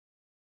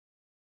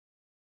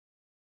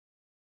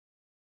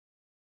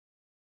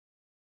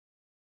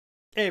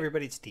Hey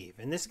everybody, it's Steve,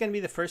 and this is going to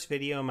be the first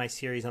video in my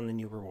series on the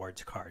new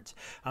rewards cards.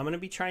 I'm going to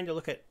be trying to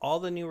look at all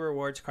the new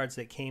rewards cards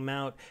that came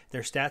out.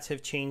 Their stats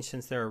have changed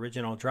since their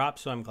original drop,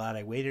 so I'm glad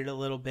I waited a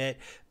little bit,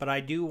 but I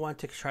do want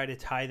to try to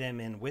tie them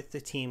in with the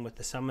team, with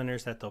the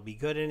summoners that they'll be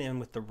good in, and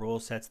with the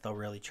rule sets they'll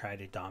really try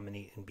to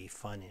dominate and be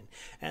fun in,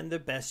 and the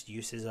best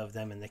uses of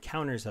them and the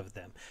counters of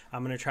them.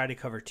 I'm going to try to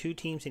cover two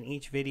teams in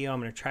each video. I'm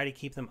going to try to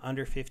keep them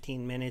under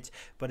 15 minutes,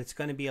 but it's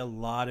going to be a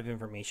lot of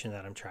information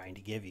that I'm trying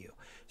to give you.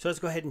 So let's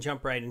go ahead and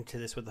jump right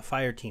into this with the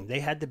fire team.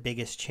 They had the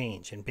biggest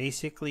change, and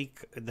basically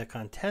the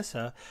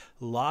Contessa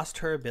lost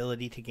her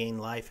ability to gain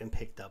life and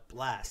picked up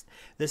blast.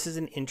 This is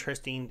an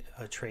interesting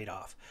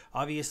trade-off.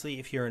 Obviously,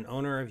 if you're an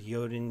owner of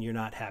Jotun, you're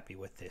not happy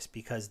with this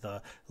because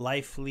the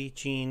life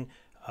leeching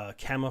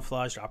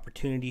camouflaged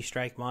opportunity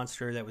strike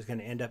monster that was going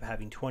to end up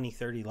having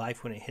 20-30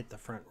 life when it hit the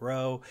front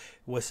row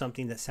was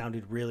something that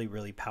sounded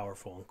really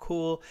powerful and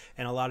cool,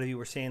 and a lot of you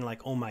were saying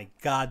like, oh my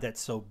god,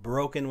 that's so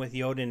broken with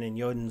Jotun, and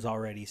Jotun's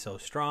already so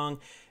strong,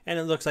 and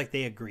it looks like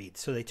they agreed,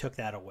 so they took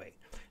that away.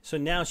 So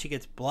now she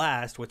gets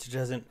blast, which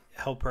doesn't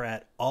help her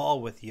at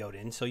all with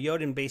Jotun. So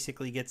Jotun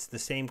basically gets the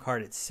same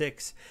card at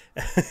 6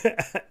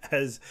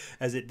 as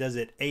it does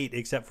at 8,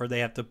 except for they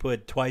have to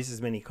put twice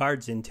as many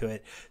cards into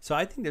it. So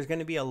I think there's going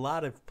to be a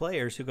lot of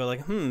players who go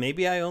like,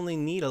 maybe I only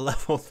need a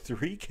level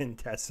 3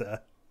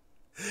 Contessa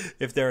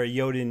if they're a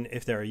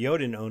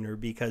Jotun owner,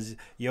 because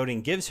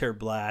Jotun gives her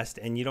blast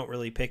and you don't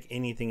really pick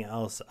anything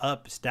else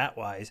up stat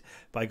wise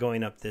by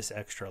going up this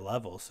extra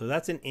level. So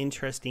that's an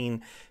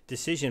interesting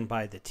decision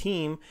by the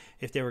team.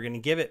 If they were going to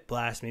give it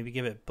blast, maybe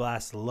give it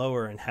blast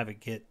lower and have it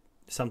get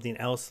something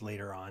else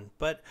later on.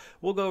 But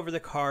we'll go over the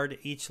card,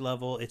 each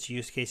level, its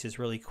use cases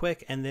really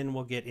quick, and then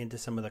we'll get into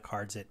some of the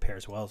cards it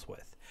pairs well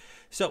with.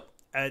 So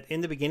in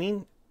the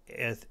beginning,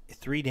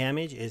 3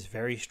 damage is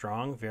very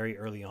strong very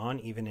early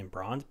on, even in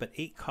bronze, but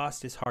 8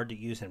 cost is hard to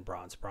use in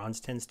bronze. Bronze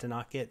tends to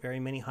not get very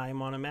many high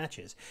mana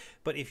matches,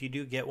 but if you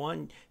do get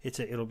one,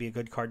 it'll be a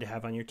good card to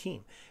have on your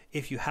team.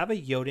 If you have a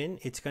Jotun,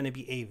 it's going to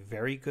be a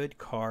very good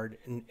card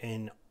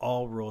in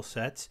all rule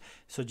sets,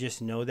 so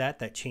just know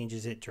that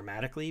changes it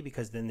dramatically,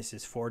 because then this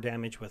is 4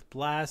 damage with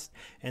blast,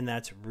 and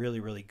that's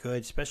really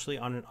good, especially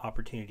on an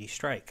opportunity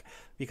strike,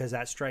 because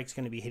that strike's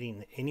going to be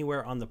hitting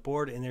anywhere on the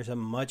board, and there's a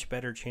much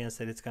better chance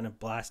that it's going to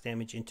blast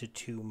damage into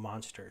 2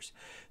 monsters.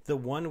 The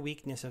one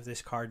weakness of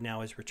this card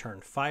now is return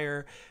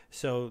fire,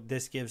 so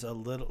this gives a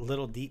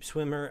little deep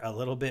swimmer a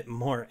little bit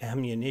more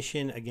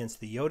ammunition against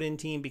the Jotun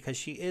team, because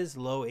she is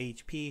low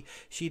HP,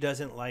 she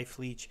doesn't life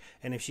leech,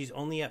 and if she's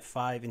only at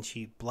 5 and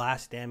she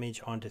blasts damage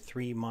onto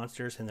 3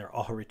 monsters and they're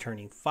all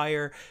returning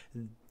fire,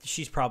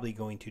 she's probably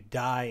going to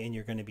die, and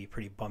you're going to be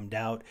pretty bummed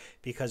out,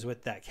 because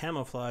with that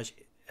camouflage,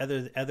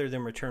 other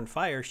than return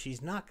fire,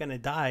 she's not going to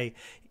die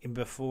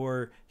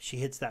before she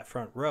hits that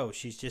front row.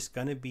 She's just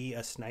going to be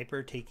a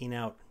sniper taking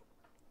out,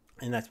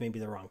 and that's maybe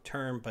the wrong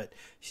term, but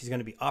she's going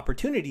to be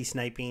opportunity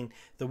sniping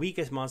the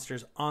weakest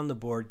monsters on the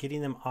board,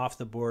 getting them off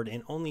the board,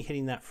 and only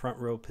hitting that front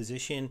row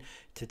position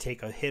to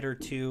take a hit or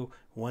two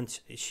once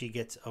she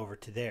gets over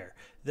to there.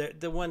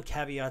 The one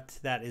caveat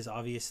to that is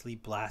obviously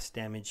blast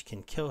damage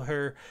can kill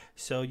her,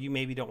 so you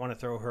maybe don't want to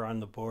throw her on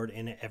the board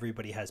and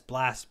everybody has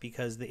blast,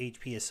 because the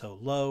HP is so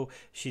low,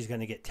 she's going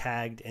to get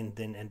tagged and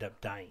then end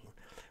up dying.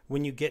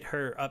 When you get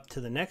her up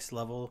to the next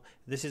level,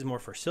 this is more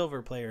for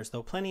silver players,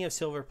 though plenty of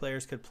silver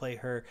players could play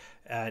her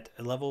at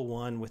level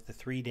 1 with the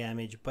 3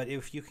 damage, but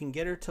if you can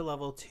get her to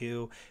level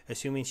 2,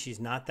 assuming she's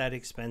not that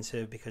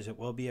expensive, because it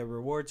will be a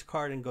rewards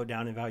card and go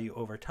down in value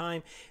over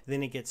time,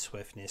 then it gets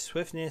swiftness.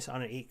 Swiftness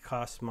on an 8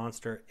 cost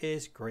monster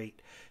is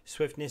great.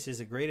 Swiftness is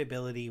a great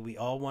ability. We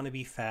all want to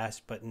be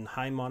fast, but in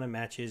high mana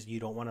matches, you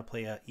don't want to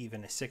play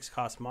even a 6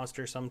 cost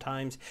monster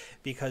sometimes,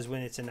 because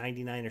when it's a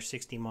 99 or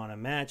 60 mana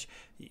match,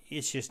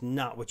 it's just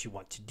not what you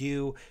want to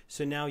do.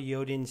 So now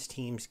Jotun's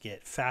teams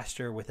get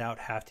faster without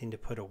having to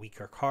put a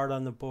weaker card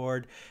on the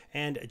board,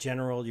 and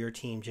general, your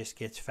team just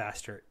gets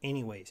faster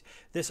anyways.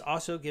 This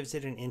also gives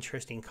it an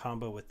interesting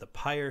combo with the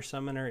Pyre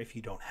Summoner if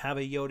you don't have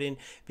a Jotun,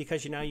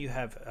 because now you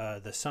have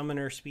the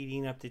Summoner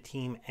speeding up the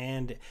team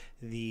and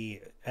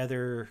the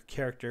other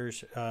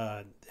characters,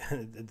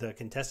 the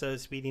Contessa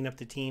speeding up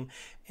the team,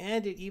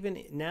 and it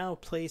even now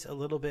plays a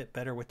little bit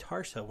better with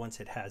Tarsa once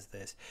it has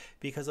this,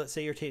 because let's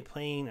say you're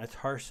playing a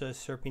Tarsa,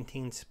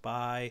 Serpentine,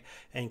 Spy,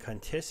 and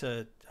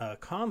Contessa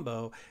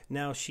combo.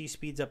 Now she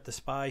speeds up the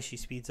Spy, she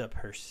speeds up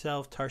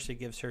herself, Tarsa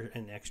gives her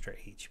an extra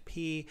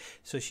HP,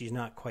 so she's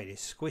not quite as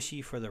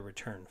squishy for the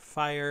return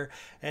fire,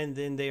 and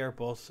then they are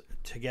both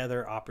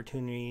together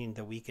opportunity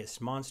the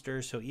weakest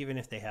monsters, so even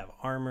if they have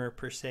armor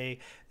per se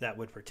that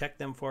would protect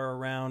them for a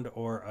round,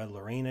 or a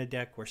Lorena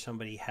deck where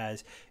somebody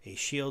has a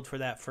shield for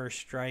that first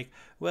strike, strike.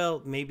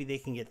 Well, maybe they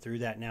can get through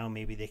that now.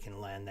 Maybe they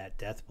can land that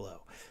death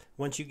blow.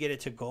 Once you get it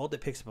to gold,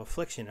 it picks up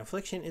Affliction.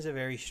 Affliction is a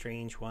very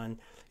strange one.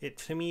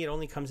 To me, it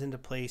only comes into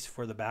place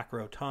for the back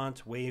row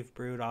taunts. Wave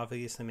Brood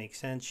obviously makes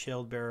sense.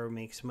 Shield Bearer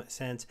makes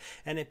sense.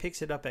 And it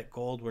picks it up at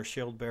gold, where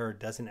Shield Bearer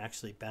doesn't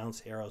actually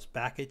bounce arrows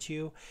back at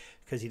you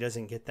because he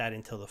doesn't get that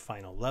until the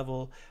final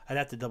level. I'd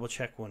have to double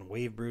check when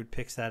Wave Brood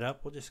picks that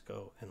up. We'll just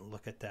go and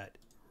look at that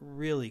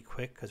really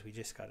quick because we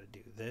just got to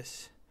do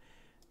this.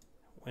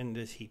 When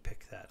does he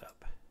pick that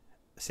up?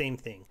 Same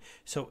thing.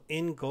 So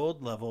in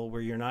gold level,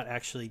 where you're not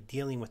actually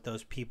dealing with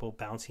those people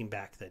bouncing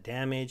back the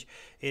damage,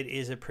 it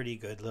is a pretty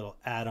good little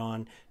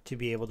add-on to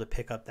be able to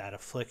pick up that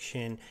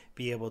Affliction,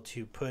 be able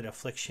to put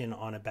Affliction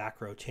on a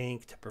back row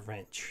tank to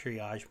prevent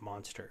triage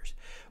monsters.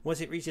 Once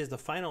it reaches the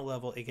final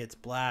level, it gets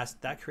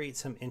Blast. That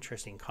creates some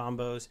interesting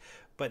combos,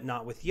 but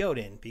not with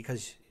Jotun,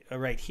 because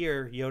right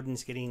here,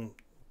 Jotun's getting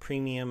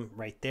premium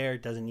right there.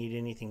 Doesn't need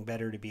anything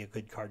better to be a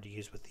good card to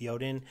use with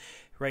Jotun.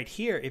 Right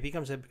here, it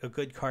becomes a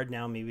good card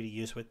now maybe to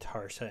use with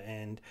Tarsa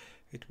and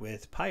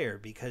with Pyre,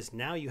 because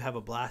now you have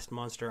a blast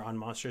monster on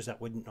monsters that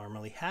wouldn't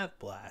normally have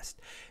blast,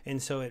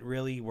 and so it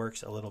really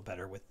works a little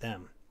better with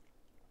them.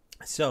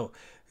 So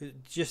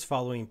just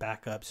following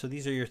back up, so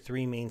these are your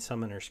three main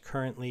summoners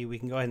currently. We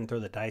can go ahead and throw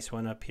the dice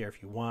one up here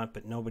if you want,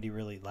 but nobody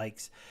really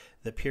likes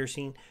the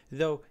piercing,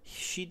 though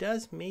she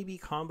does maybe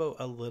combo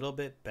a little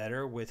bit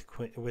better with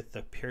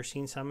the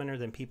piercing summoner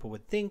than people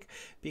would think,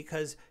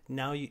 because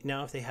now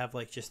if they have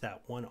like just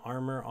that one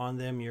armor on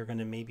them, you're going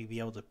to maybe be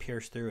able to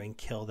pierce through and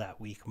kill that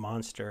weak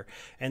monster,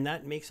 and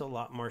that makes a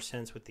lot more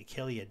sense with the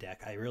Killia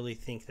deck. I really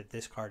think that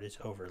this card is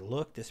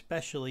overlooked,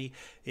 especially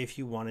if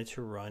you wanted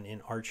to run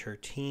an archer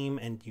team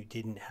and you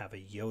didn't have a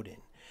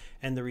Jotun.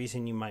 And the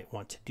reason you might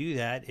want to do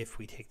that, if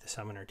we take the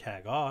summoner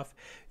tag off,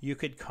 you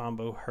could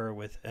combo her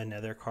with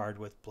another card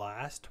with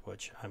Blast,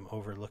 which I'm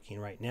overlooking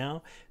right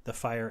now, the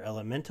Fire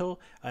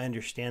Elemental. I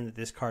understand that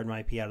this card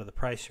might be out of the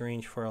price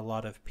range for a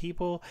lot of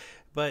people,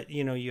 but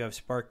you know, you have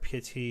Spark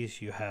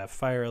Pities, you have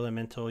Fire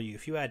Elemental.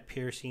 If you add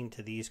Piercing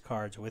to these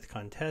cards with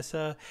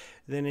Contessa,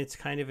 then it's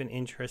kind of an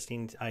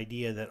interesting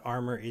idea that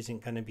armor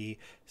isn't going to be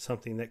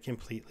something that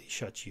completely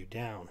shuts you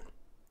down.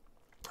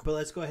 But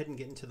let's go ahead and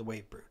get into the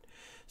Wave Brood.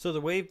 So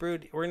the Wave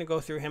Brood, we're going to go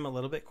through him a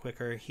little bit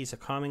quicker. He's a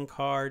common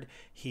card.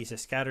 He's a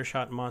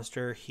Scattershot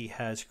monster. He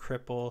has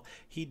Cripple.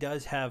 He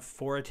does have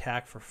 4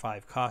 attack for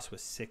 5 cost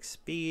with 6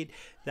 speed.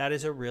 That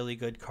is a really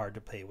good card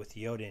to play with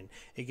Jotun.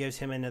 It gives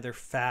him another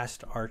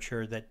fast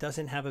archer that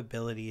doesn't have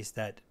abilities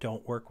that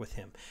don't work with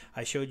him.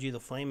 I showed you the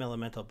Flame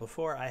Elemental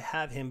before. I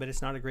have him, but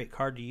it's not a great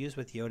card to use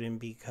with Jotun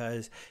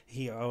because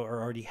he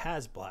already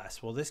has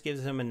Blast. Well, this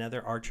gives him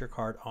another archer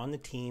card on the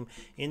team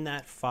in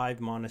that 5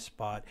 mana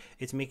spot.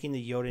 It's making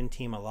the Jotun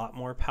team a lot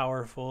more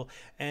powerful,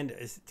 and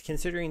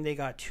considering they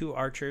got 2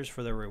 archers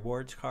for the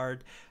rewards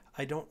card,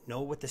 I don't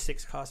know what the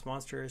 6 cost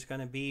monster is going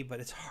to be, but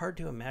it's hard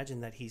to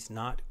imagine that he's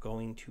not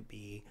going to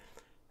be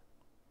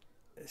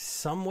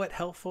somewhat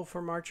helpful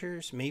for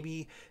archers.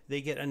 Maybe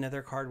they get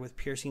another card with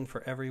piercing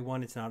for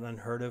everyone. It's not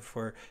unheard of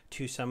for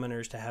 2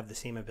 summoners to have the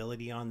same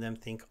ability on them.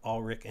 Think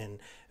Ulrich and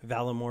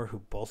Valimor, who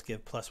both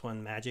give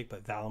 +1 magic,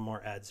 but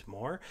Valimor adds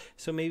more.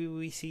 So maybe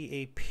we see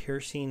a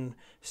piercing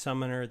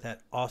summoner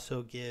that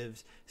also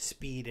gives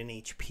speed and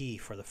HP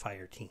for the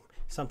fire team.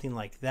 Something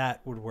like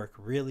that would work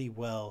really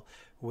well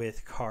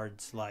with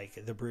cards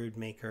like the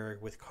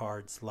Broodmaker, with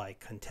cards like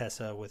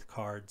Contessa, with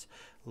cards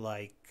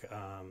like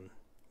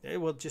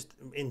well, just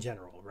in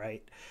general,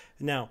 right?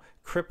 Now,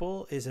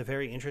 Cripple is a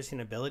very interesting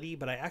ability,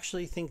 but I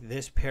actually think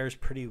this pairs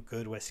pretty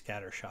good with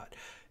Scattershot.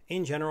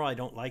 In general, I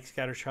don't like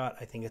Scattershot.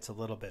 I think it's a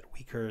little bit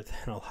weaker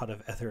than a lot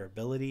of other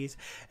abilities,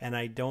 and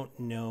I don't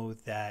know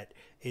that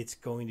it's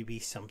going to be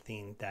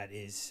something that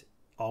is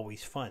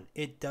always fun.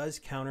 It does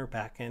counter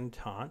back-end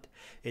taunt.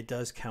 It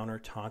does counter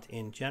taunt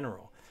in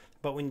general.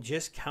 But when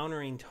just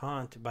countering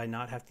taunt by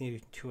not having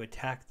to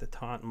attack the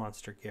taunt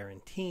monster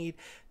guaranteed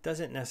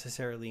doesn't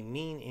necessarily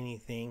mean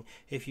anything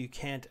if you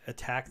can't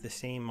attack the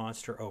same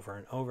monster over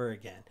and over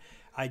again.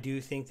 I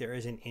do think there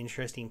is an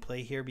interesting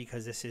play here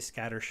because this is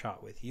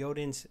Scattershot with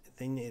Jotuns.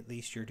 Then at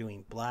least you're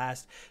doing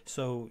Blast,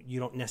 so you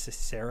don't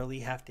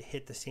necessarily have to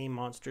hit the same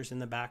monsters in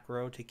the back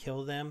row to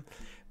kill them.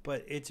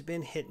 But it's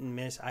been hit and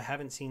miss. I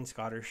haven't seen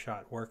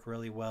Scattershot work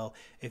really well.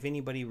 If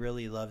anybody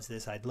really loves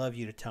this, I'd love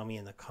you to tell me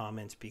in the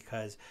comments,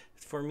 because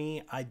for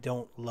me, I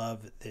don't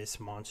love this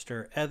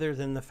monster other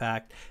than the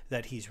fact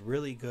that he's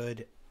really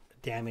good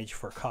damage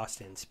for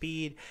cost and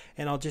speed,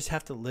 and I'll just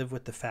have to live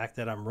with the fact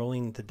that I'm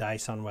rolling the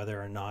dice on whether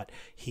or not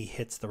he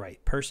hits the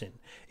right person.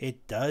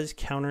 It does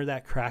counter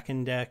that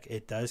Kraken deck.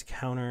 It does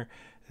counter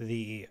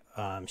the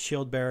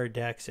Shield Bearer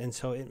decks, and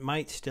so it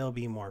might still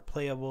be more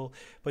playable,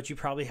 but you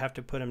probably have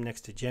to put him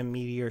next to Gem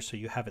Meteor so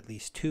you have at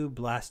least 2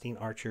 blasting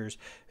archers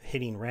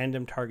hitting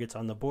random targets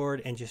on the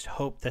board and just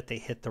hope that they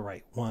hit the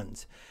right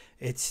ones.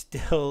 It's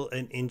still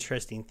an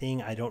interesting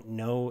thing. I don't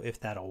know if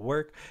that'll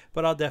work,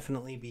 but I'll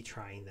definitely be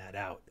trying that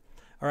out.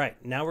 All right,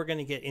 now we're going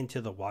to get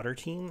into the water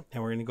team,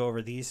 and we're going to go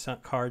over these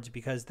cards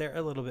because they're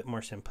a little bit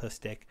more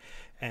simplistic,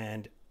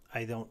 and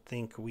I don't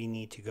think we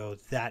need to go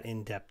that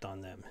in depth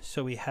on them.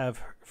 So we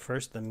have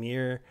first the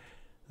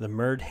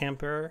Merd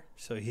Hamper.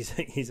 So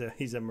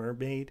he's a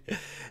mermaid.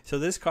 So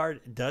this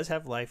card does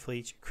have Life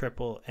Leech,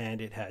 Cripple,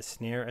 and it has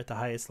Snare at the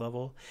highest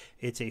level.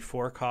 It's a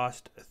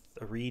 4-cost,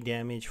 3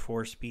 damage,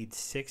 4 speed,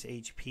 6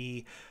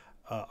 HP.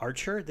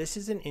 Archer. This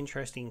is an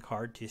interesting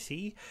card to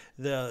see.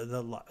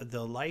 The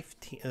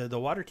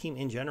water team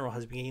in general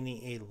has been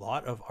getting a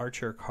lot of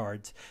Archer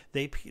cards.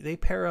 They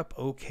pair up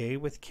okay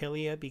with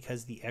Killia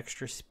because the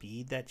extra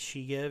speed that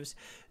she gives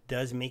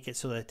does make it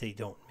so that they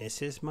don't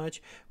miss as much,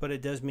 but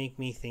it does make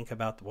me think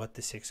about what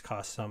the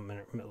 6-cost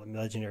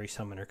legendary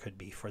summoner could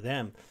be for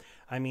them.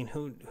 I mean,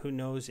 who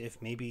knows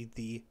if maybe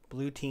the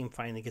blue team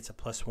finally gets a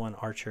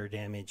 +1 archer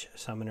damage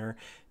summoner.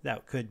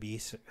 That could be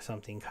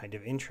something kind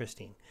of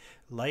interesting.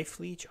 Life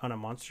Leech on a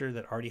monster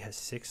that already has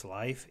 6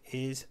 life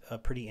is a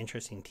pretty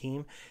interesting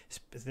thing,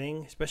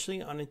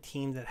 especially on a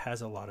team that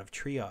has a lot of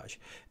triage.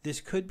 This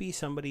could be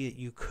somebody that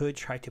you could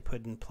try to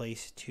put in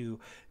place to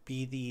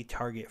be the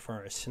target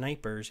for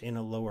snipers in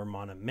a lower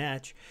mana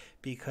match,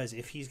 because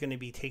if he's going to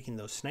be taking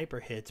those sniper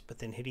hits but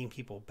then hitting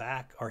people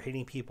back or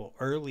hitting people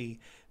early,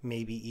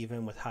 maybe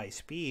even with high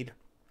speed,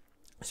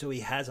 so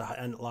he has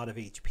a lot of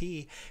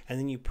HP, and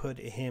then you put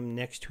him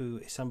next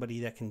to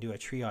somebody that can do a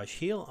triage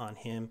heal on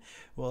him,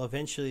 well,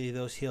 eventually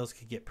those heals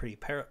could get pretty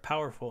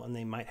powerful, and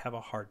they might have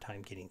a hard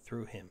time getting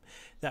through him.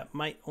 That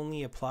might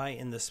only apply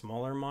in the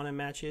smaller mana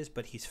matches,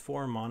 but he's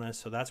 4 mana,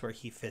 so that's where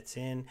he fits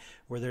in,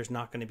 where there's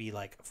not going to be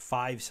like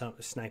 5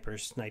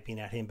 snipers sniping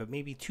at him, but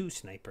maybe 2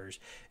 snipers.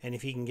 And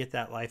if he can get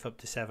that life up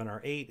to 7 or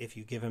 8, if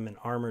you give him an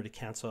armor to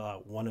cancel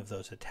out one of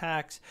those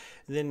attacks,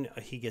 then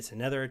he gets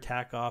another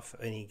attack off,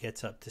 and he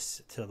gets up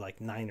to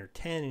like 9 or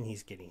 10, and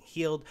he's getting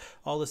healed.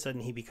 All of a sudden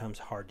he becomes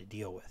hard to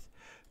deal with.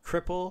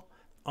 Cripple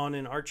on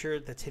an archer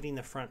that's hitting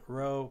the front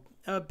row,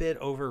 a bit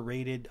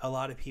overrated. A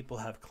lot of people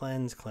have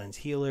cleanse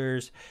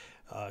healers,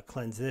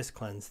 cleanse this,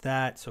 cleanse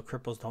that, so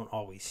cripples don't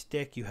always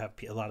stick. You have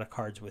a lot of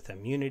cards with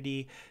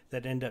immunity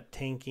that end up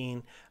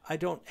tanking. I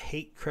don't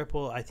hate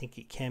cripple. I think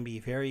it can be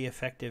very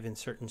effective in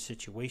certain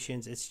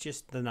situations. It's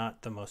just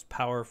not the most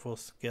powerful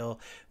skill,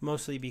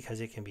 mostly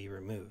because it can be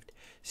removed.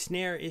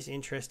 Snare is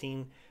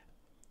interesting.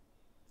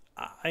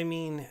 I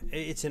mean,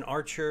 it's an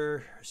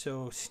archer,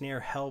 so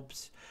Snare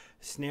helps.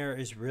 Snare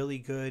is really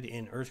good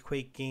in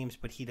earthquake games,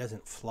 but he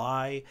doesn't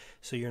fly,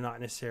 so you're not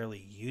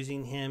necessarily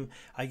using him.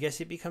 I guess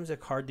it becomes a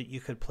card that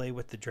you could play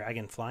with the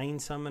dragon flying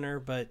summoner,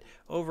 but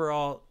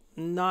overall,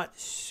 not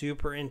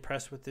super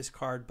impressed with this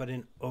card, but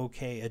an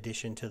okay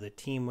addition to the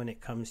team when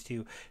it comes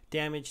to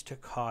damage to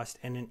cost,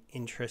 and an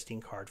interesting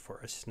card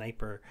for a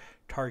sniper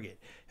target.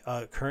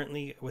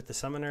 Currently, with the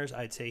summoners,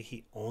 I'd say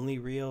he only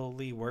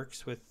really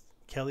works with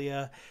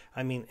Killia.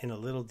 I mean, in a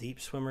little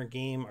deep swimmer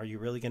game, are you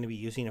really going to be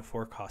using a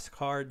 4-cost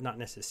card? Not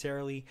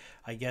necessarily.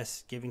 I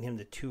guess giving him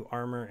the 2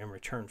 armor and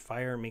return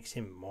fire makes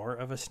him more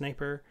of a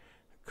sniper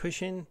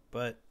cushion,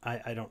 but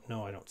I don't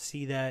know. I don't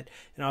see that.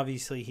 And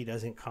obviously he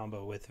doesn't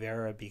combo with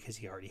Vera because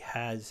he already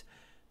has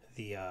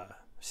the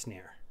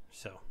snare.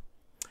 So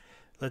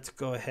let's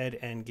go ahead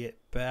and get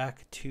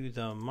back to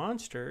the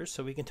monsters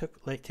so we can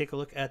take a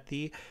look at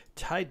the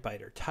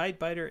Tidebiter.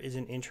 Tidebiter is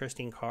an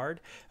interesting card.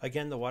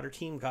 Again, the water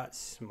team got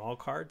small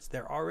cards.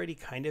 They're already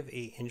kind of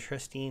a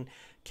interesting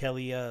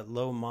Killia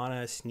low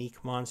mana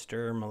sneak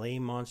monster, melee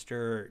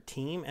monster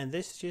team, and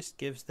this just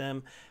gives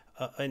them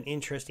an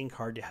interesting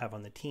card to have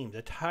on the team.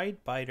 The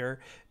Tidebiter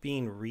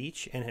being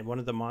Reach, and one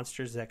of the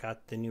monsters that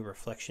got the new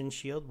Reflection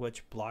Shield,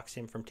 which blocks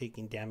him from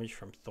taking damage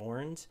from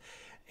thorns,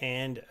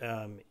 and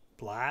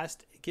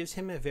Blast, gives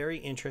him a very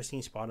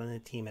interesting spot on the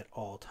team at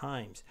all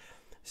times.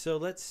 So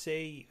let's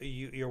say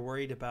you're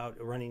worried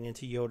about running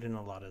into Jotun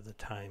a lot of the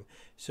time.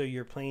 So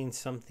you're playing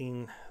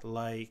something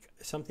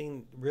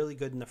really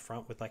good in the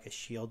front with like a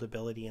shield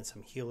ability and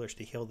some healers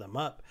to heal them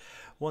up.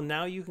 Well,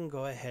 now you can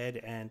go ahead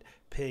and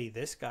play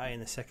this guy in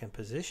the second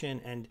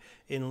position, and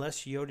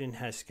unless Jotun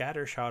has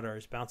scatter shot or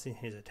is bouncing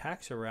his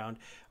attacks around,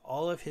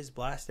 all of his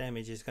blast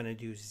damage is going to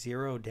do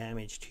 0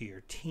 damage to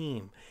your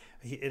team.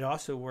 It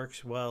also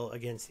works well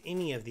against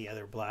any of the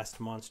other blast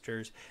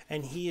monsters,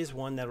 and he is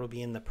one that will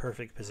be in the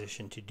perfect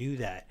position to do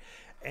that.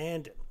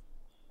 And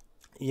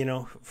you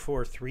know,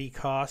 for 3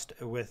 cost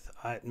with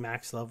at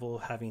max level,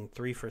 having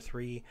 3 for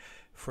 3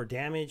 for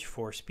damage,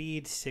 4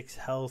 speed, 6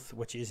 health,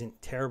 which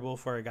isn't terrible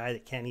for a guy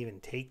that can't even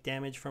take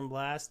damage from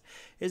blast,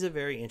 is a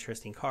very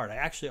interesting card. I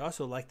actually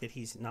also like that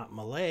he's not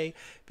melee,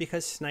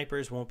 because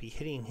snipers won't be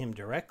hitting him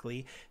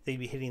directly. They'd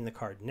be hitting the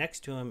card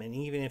next to him, and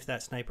even if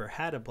that sniper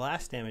had a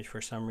blast damage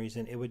for some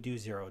reason, it would do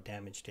 0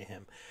 damage to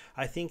him.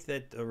 I think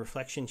that the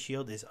Reflection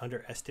Shield is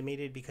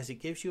underestimated because it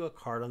gives you a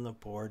card on the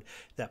board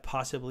that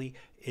possibly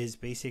is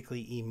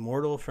basically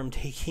immortal from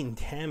taking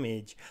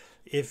damage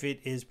if it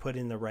is put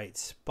in the right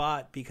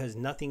spot, because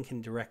nothing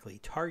can directly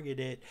target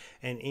it,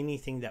 and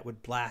anything that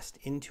would blast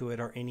into it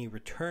or any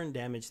return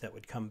damage that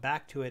would come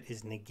back to it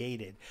is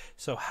negated.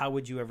 So how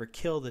would you ever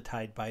kill the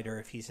Tidebiter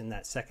if he's in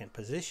that second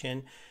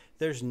position?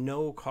 There's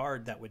no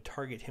card that would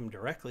target him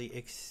directly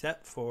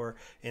except for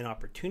an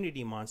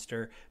opportunity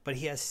monster, but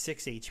he has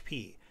 6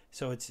 HP.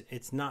 So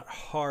it's not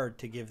hard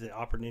to give the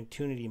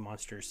opportunity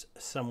monsters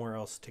somewhere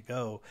else to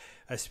go,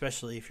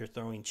 especially if you're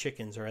throwing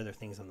chickens or other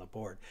things on the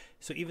board.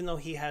 So even though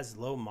he has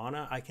low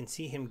mana, I can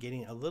see him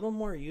getting a little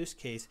more use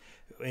case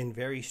in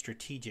very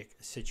strategic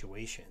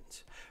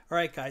situations. All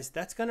right, guys,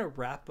 that's going to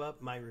wrap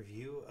up my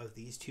review of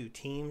these two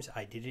teams.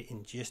 I did it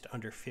in just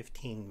under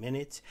 15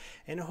 minutes,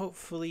 and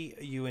hopefully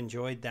you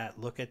enjoyed that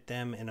look at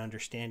them and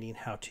understanding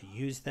how to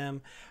use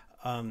them.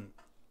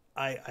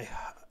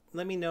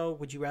 Let me know,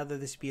 would you rather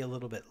this be a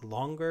little bit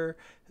longer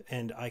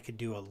and I could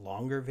do a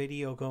longer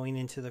video going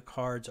into the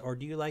cards, or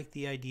do you like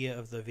the idea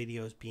of the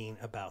videos being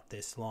about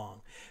this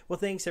long? Well,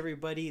 thanks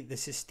everybody.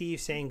 This is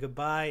Steve saying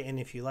goodbye, and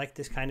if you like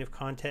this kind of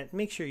content,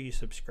 make sure you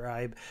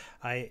subscribe.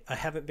 I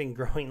haven't been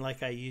growing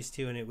like I used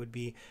to, and it would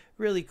be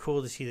really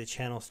cool to see the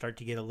channel start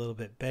to get a little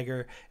bit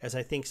bigger, as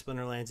I think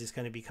Splinterlands is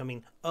going to be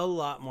becoming a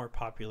lot more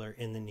popular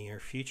in the near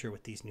future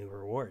with these new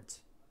rewards.